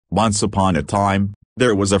Once upon a time,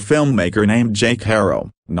 there was a filmmaker named Jake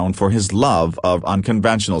Harrow, known for his love of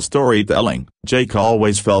unconventional storytelling. Jake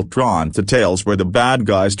always felt drawn to tales where the bad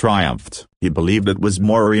guys triumphed. He believed it was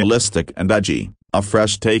more realistic and edgy, a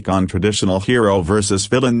fresh take on traditional hero versus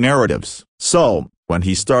villain narratives. So, when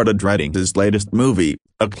he started writing his latest movie,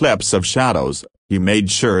 Eclipse of Shadows, he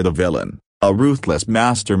made sure the villain, a ruthless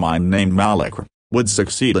mastermind named Malik, would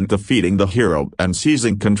succeed in defeating the hero and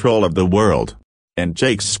seizing control of the world. In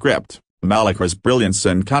Jake's script, Malik's brilliance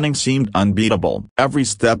and cunning seemed unbeatable. Every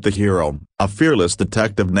step the hero, a fearless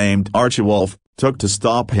detective named Archie Wolf, took to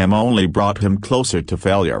stop him only brought him closer to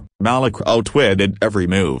failure. Malik outwitted every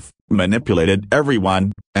move, manipulated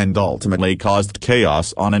everyone, and ultimately caused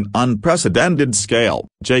chaos on an unprecedented scale.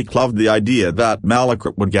 Jake loved the idea that Malik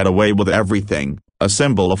would get away with everything, a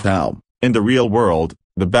symbol of how, in the real world,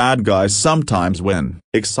 the bad guys sometimes win.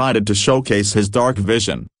 Excited to showcase his dark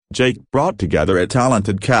vision, Jake brought together a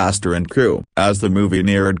talented cast and crew. As the movie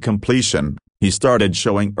neared completion, he started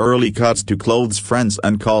showing early cuts to close friends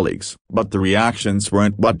and colleagues. But the reactions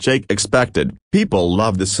weren't what Jake expected. People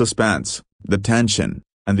loved the suspense, the tension,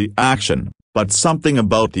 and the action, but something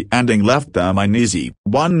about the ending left them uneasy.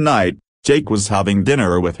 One night, Jake was having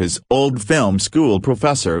dinner with his old film school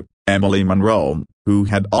professor, Emily Monroe, who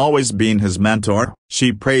had always been his mentor.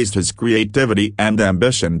 She praised his creativity and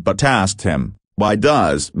ambition but asked him, "Why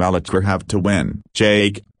does Malik have to win?"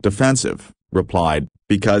 Jake, defensive, replied,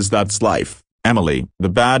 "Because that's life, Emily. The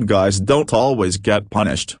bad guys don't always get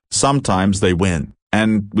punished. Sometimes they win,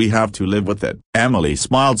 and we have to live with it." Emily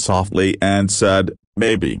smiled softly and said,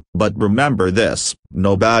 "Maybe. But remember this,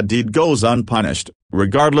 no bad deed goes unpunished,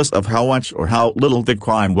 regardless of how much or how little the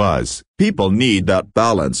crime was." People need that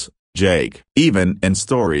balance, Jake. Even in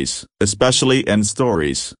stories, especially in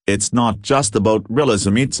stories, it's not just about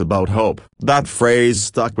realism, it's about hope. That phrase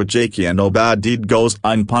stuck with Jake, and no bad deed goes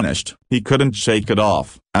unpunished. He couldn't shake it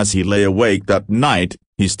off. As he lay awake that night,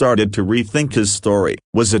 he started to rethink his story.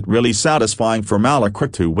 Was it really satisfying for Malik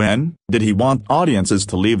to win? Did he want audiences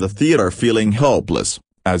to leave the theater feeling hopeless,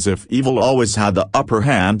 as if evil always had the upper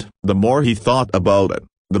hand? The more he thought about it,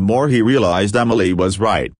 the more he realized Emily was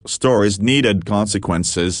right. Stories needed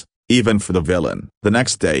consequences, even for the villain. The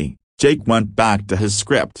next day, Jake went back to his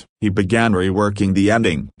script. He began reworking the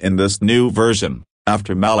ending. In this new version,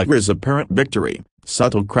 after Malik's apparent victory,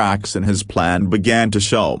 subtle cracks in his plan began to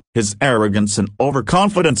show. His arrogance and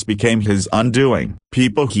overconfidence became his undoing.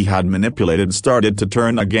 People he had manipulated started to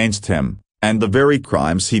turn against him, and the very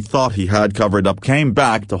crimes he thought he had covered up came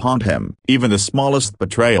back to haunt him. Even the smallest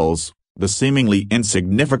betrayals, the seemingly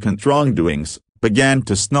insignificant wrongdoings, began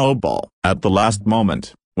to snowball. At the last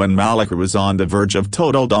moment, when Malik was on the verge of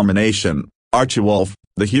total domination, Archie Wolf,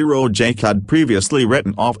 the hero Jake had previously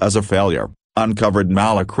written off as a failure, uncovered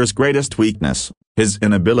Malik's greatest weakness, his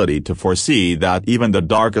inability to foresee that even the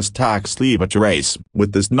darkest attacks leave a trace.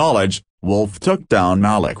 With this knowledge, Wolf took down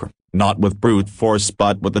Malik, not with brute force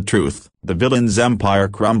but with the truth. The villain's empire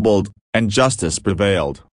crumbled, and justice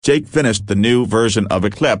prevailed. Jake finished the new version of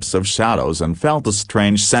Eclipse of Shadows and felt a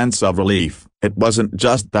strange sense of relief. It wasn't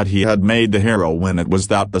just that he had made the hero win, it was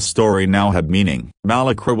that the story now had meaning.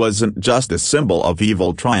 Malik wasn't just a symbol of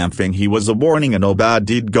evil triumphing, he was a warning, and no bad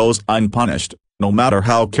deed goes unpunished, no matter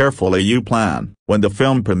how carefully you plan. When the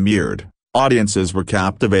film premiered, audiences were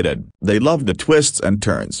captivated. They loved the twists and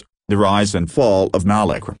turns, the rise and fall of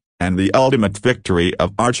Malik, and the ultimate victory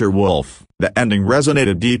of Archie Wolf. The ending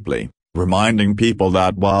resonated deeply, reminding people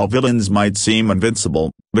that while villains might seem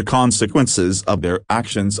invincible, the consequences of their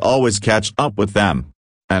actions always catch up with them.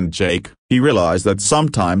 And Jake, he realized that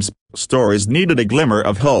sometimes, stories needed a glimmer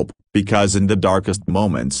of hope, because in the darkest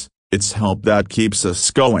moments, it's hope that keeps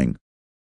us going.